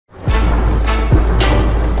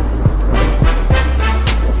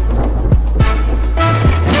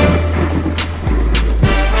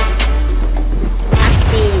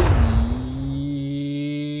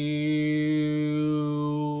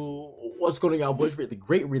What's going on, y'all boys? Ready the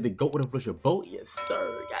great, ready the goat with a flush of boat. Yes,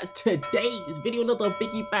 sir. Guys, today's video, another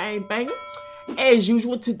biggie bang banger. As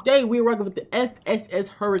usual, today we're rocking with the FSS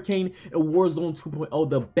Hurricane in Warzone 2.0,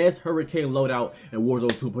 the best Hurricane loadout in Warzone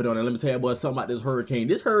 2.0. And let me tell you boys something about this Hurricane.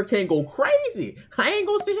 This Hurricane go crazy. I ain't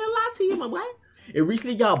gonna sit here and lie to you, my boy. It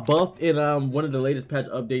recently got buffed in one of the latest patch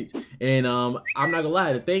updates, and I'm not gonna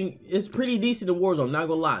lie, the thing is pretty decent in Warzone. Not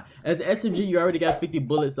gonna lie, as an SMG, you already got 50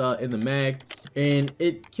 bullets in the mag, and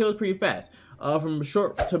it kills pretty fast. From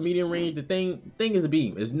short to medium range, the thing is a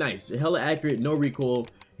beam. It's nice, hella accurate, no recoil.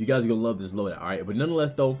 You guys are gonna love this loadout, all right? But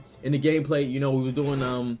nonetheless, though, in the gameplay, you know, we were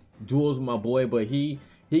doing duels with my boy, but he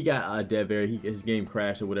got dead there. His game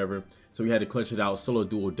crashed or whatever, so we had to clutch it out, solo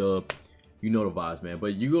duel dub. You know the vibes, man.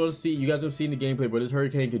 But you guys gonna see in the gameplay, bro. This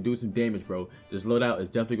Hurricane can do some damage, bro. This loadout is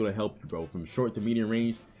definitely gonna help you, bro. From short to medium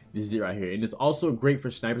range, this is it right here. And it's also great for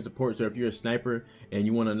sniper support. So if you're a sniper and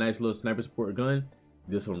you want a nice little sniper support gun,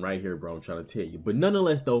 this one right here, bro, I'm trying to tell you. But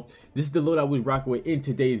nonetheless, though, this is the loadout we was rocking with in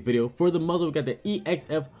today's video. For the muzzle, we got the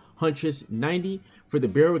EXF Huntress 90. For the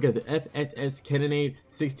barrel, we got the FSS Cannonade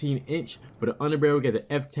 16-inch. For the underbarrel, we got the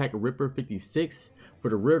FTAC Ripper 56. For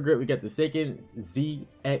the rear grip, we got the second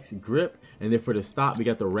ZX grip, and then for the stock, we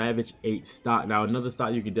got the Ravage 8 stock. Now, another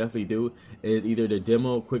stock you can definitely do is either the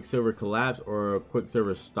demo Quicksilver Collapse or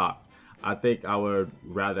Quicksilver stock. I think I would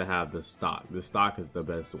rather have the stock. The stock is the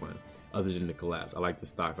best one, other than the Collapse. I like the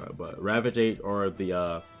stock, but Ravage 8 or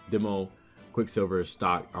the demo Quicksilver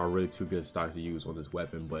stock are really two good stocks to use on this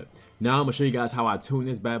weapon. But now I'm gonna show you guys how I tune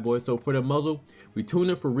this bad boy. So for the muzzle, we tune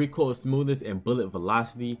it for recoil smoothness and bullet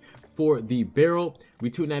velocity. For the barrel, we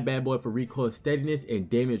tune that bad boy for recoil steadiness and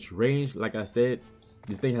damage range. Like I said,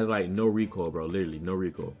 this thing has like no recoil, bro, literally no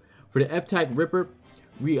recoil. For the FTAC Ripper,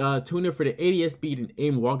 we tune it for the ADS speed and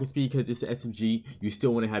aim walking speed, because it's an SMG. You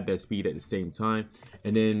still want to have that speed at the same time.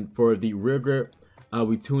 And then for the rear grip,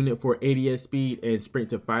 we tune it for ADS speed and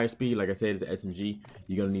sprint to fire speed. Like I said, it's an SMG.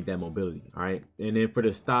 You're gonna need that mobility, all right? And then for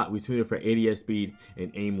the stock, we tune it for ADS speed and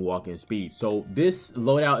aim walking speed. So this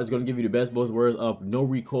loadout is gonna give you the best both worlds of no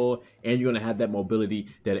recoil, and you're gonna have that mobility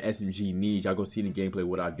that an SMG needs. Y'all go see in the gameplay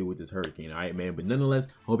what I do with this Hurricane, all right, man? But nonetheless,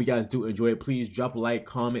 hope you guys do enjoy it. Please drop a like,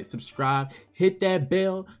 comment, subscribe, hit that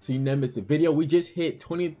bell so you never miss a video. We just hit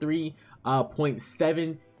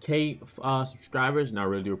 23.7K subscribers, and I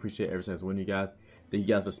really do appreciate every single one of you guys. Thank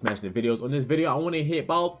you guys for smashing the videos. On this video, I want to hit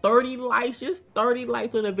about 30 likes, just 30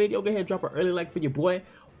 likes on the video. Go ahead and drop an early like for your boy.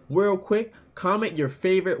 Real quick, comment your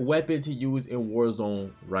favorite weapon to use in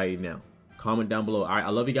Warzone right now. Comment down below. All right, I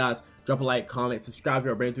love you guys. Drop a like, comment, subscribe if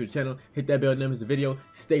you're brand new to the channel. Hit that bell, never miss the video.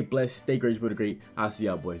 Stay blessed, stay great, you're great. I'll see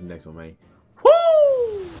y'all boys in the next one, man. Woo!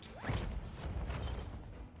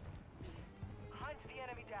 Hunt the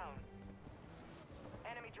enemy down.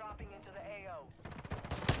 Enemy dropping into the AO.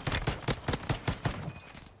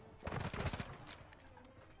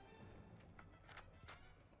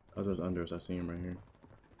 Oh, there's under us. I see him right here.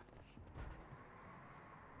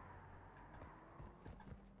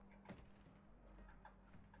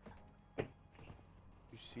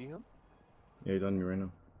 You see him? Yeah, he's on me right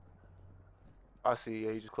now. I see.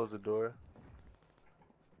 Yeah, you just closed the door.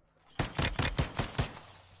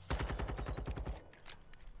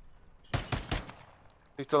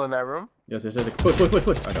 He's still in that room? Yes, yes, yes. Push. I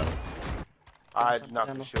got him. I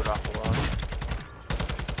knocked the shield off the wall.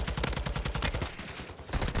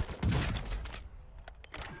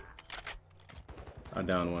 I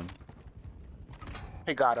downed one.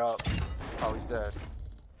 He got up. Oh, he's dead.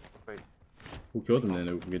 Wait. Who killed him then?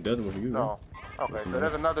 It doesn't work for you. No. Okay, so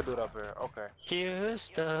there's another dude up here. Okay. AO Houston. is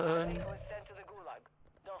sent to the gulag.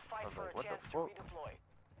 They'll fight for a What the chance to fuck?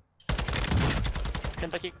 redeploy.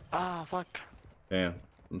 Kentucky. Ah, fuck. Damn.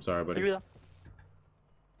 I'm sorry, buddy. Ayuda.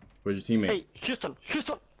 Where's your teammate? Hey, Houston.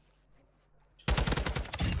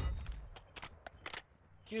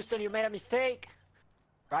 Houston, you made a mistake.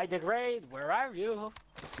 Ride the grade. Where are you?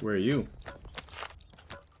 Where are you?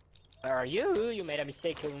 Where are you? You made a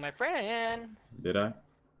mistake killing my friend. Did I?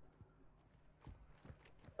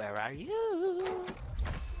 Where are you?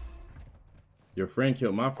 Your friend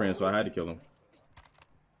killed my friend, so I had to kill him.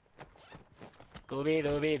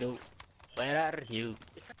 Scooby-Dooby-Doo. Where are you?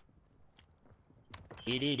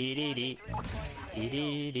 Dee-dee-dee-dee-dee.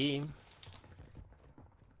 Dee-dee-dee.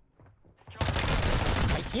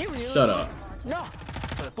 I hear you. Shut up. No.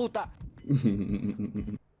 Hijo de puta.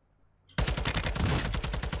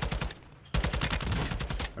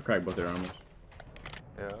 I cracked both their armors.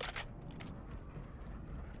 Yeah.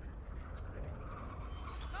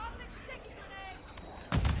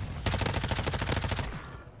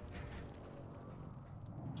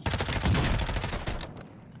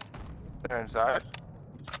 They're inside.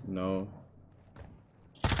 No.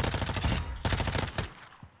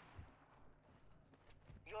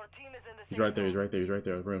 team is in the He's safe right there. He's zone. right there. He's right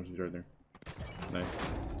there. Rims. He's right there. Nice.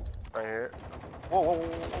 Right here. Whoa, whoa, whoa, whoa,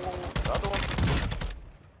 whoa. The other one.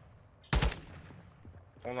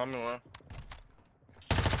 Hold on, one.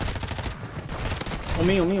 On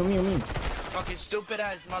me. On me. On me. On me. Fucking stupid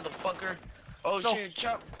ass motherfucker. Oh No. shit,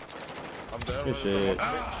 chop. I'm done Good with shit. it.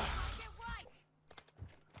 Ah.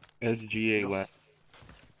 SGA left.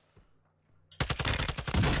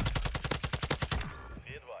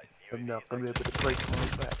 I'm not gonna be able to break my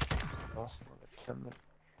back. Also, 10 minutes.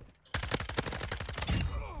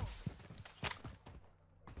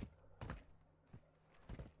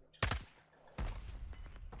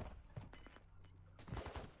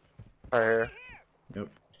 Right here. Yep.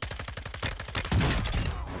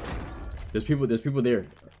 There's people there.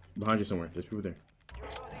 Behind you somewhere. There's people there. You're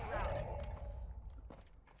losing ground.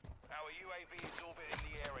 Our UAV is orbiting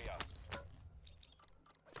the area.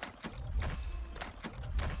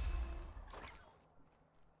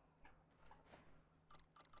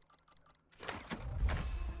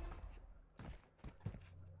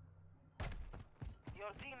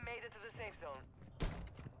 Your team made it to the safe zone.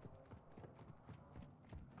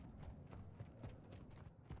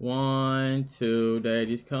 1, 2,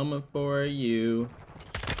 daddy's coming for you.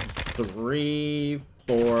 3,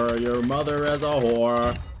 4, your mother as a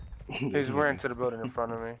whore. He's running to the building in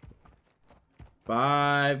front of me.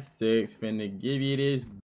 5, 6, finna give you this.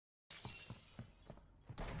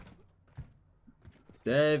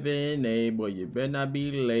 7, 8, boy, you better not be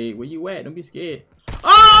late. Where you at? Don't be scared.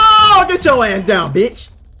 Oh, get your ass down, bitch.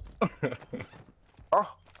 Oh, I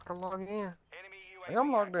gotta log in. Enemy Hey, UAV.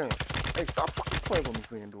 I'm logged in. Hey, stop fucking playing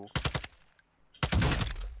with me, FanDuel.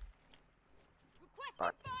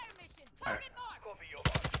 Requesting fire mission. Target mark. Copy your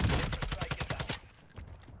mark. Strike it down.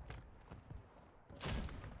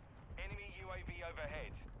 Enemy UAV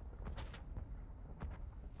overhead.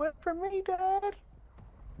 Wait for me, Dad.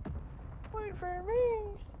 Wait for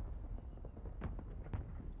me.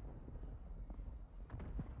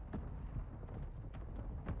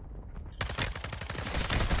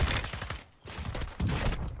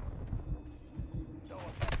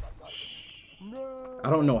 No. I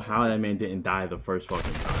don't know how that man didn't die the first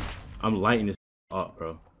fucking time. I'm lighting this up,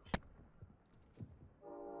 bro.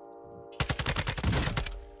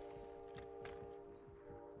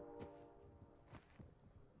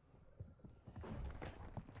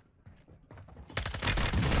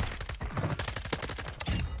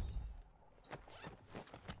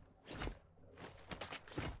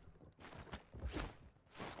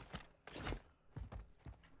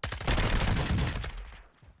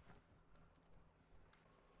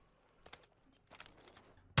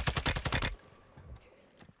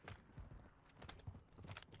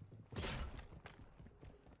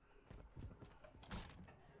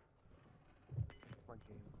 My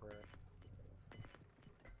game crashed.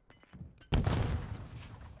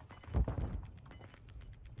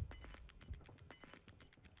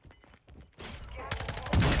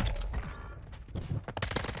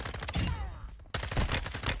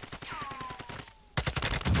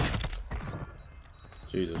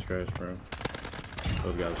 Jesus Christ, bro.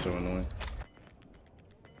 Those guys are so annoying.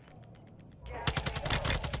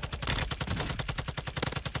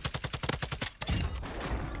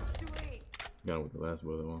 Sweet. Got him with the last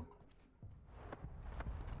bullet one.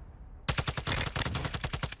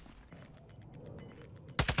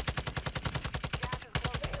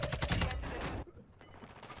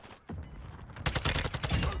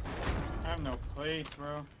 I have no place,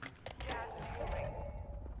 bro.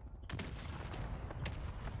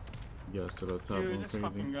 You guys to the top Dude, going this crazy.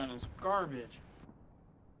 fucking gun is garbage.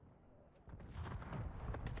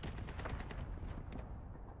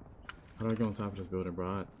 How do I go on top of this building, bro?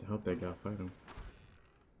 I help that guy fight him.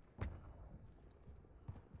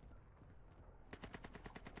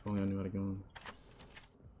 If only I knew how to go on.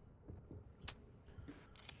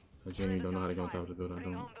 I genuinely don't know how to go on top of the building. I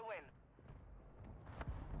Bring don't. home the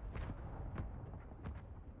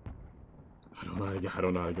win. I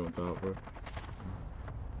don't know how to go on top, bro.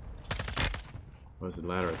 What's the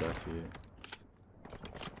ladder? I see it.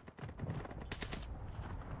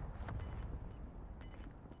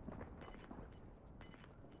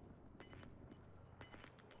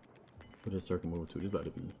 What is circle move to? This about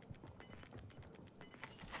to be.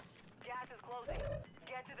 Gas is closing.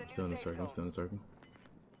 Get to the I'm still in new the safe circle. I'm zone. still in the circle.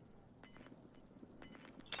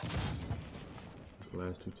 It's the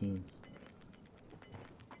last 2 teams.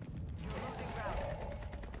 You're losing ground.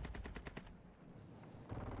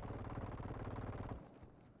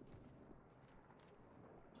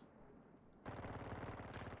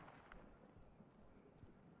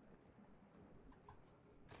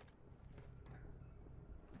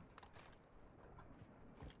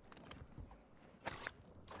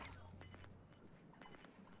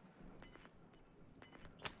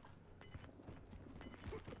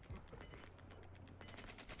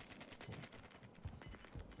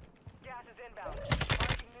 Gas is inbound.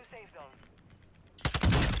 Marking new safe zone.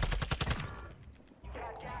 You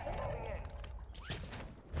got gas moving in.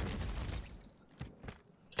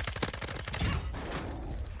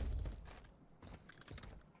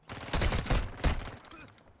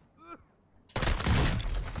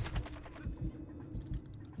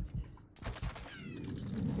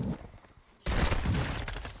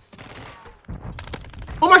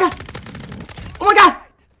 Oh my god! Oh my god!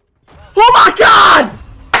 Oh my god!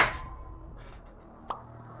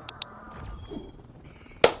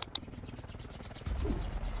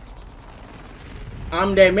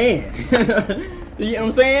 I'm that man. You know what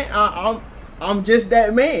I'm saying? I'm just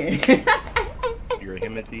that man. You're a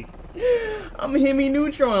Himothy. I'm Hemi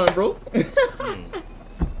Neutron, bro.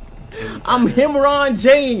 I'm Himron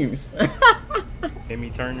James.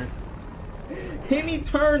 Hemi Turner. Hemi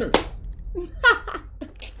Turner.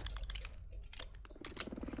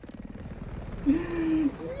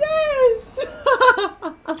 Yes.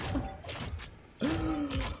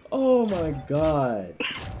 Oh my god.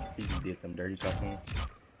 You did some dirty talking.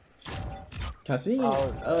 Cassini,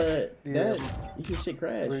 yeah. that your shit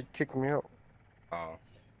crashed. They kicked me out. Oh,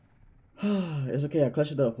 It's okay. I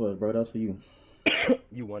clutched it up for us, bro. That's for you.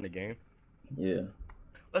 you won the game. Yeah.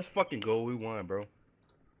 Let's fucking go. We won, bro.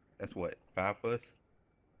 That's what, 5 of us?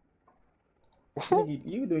 Nigga,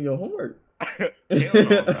 you doing your homework? Hell no, I'm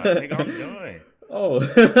not. Nigga, I'm done. Oh.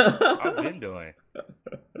 I've been done.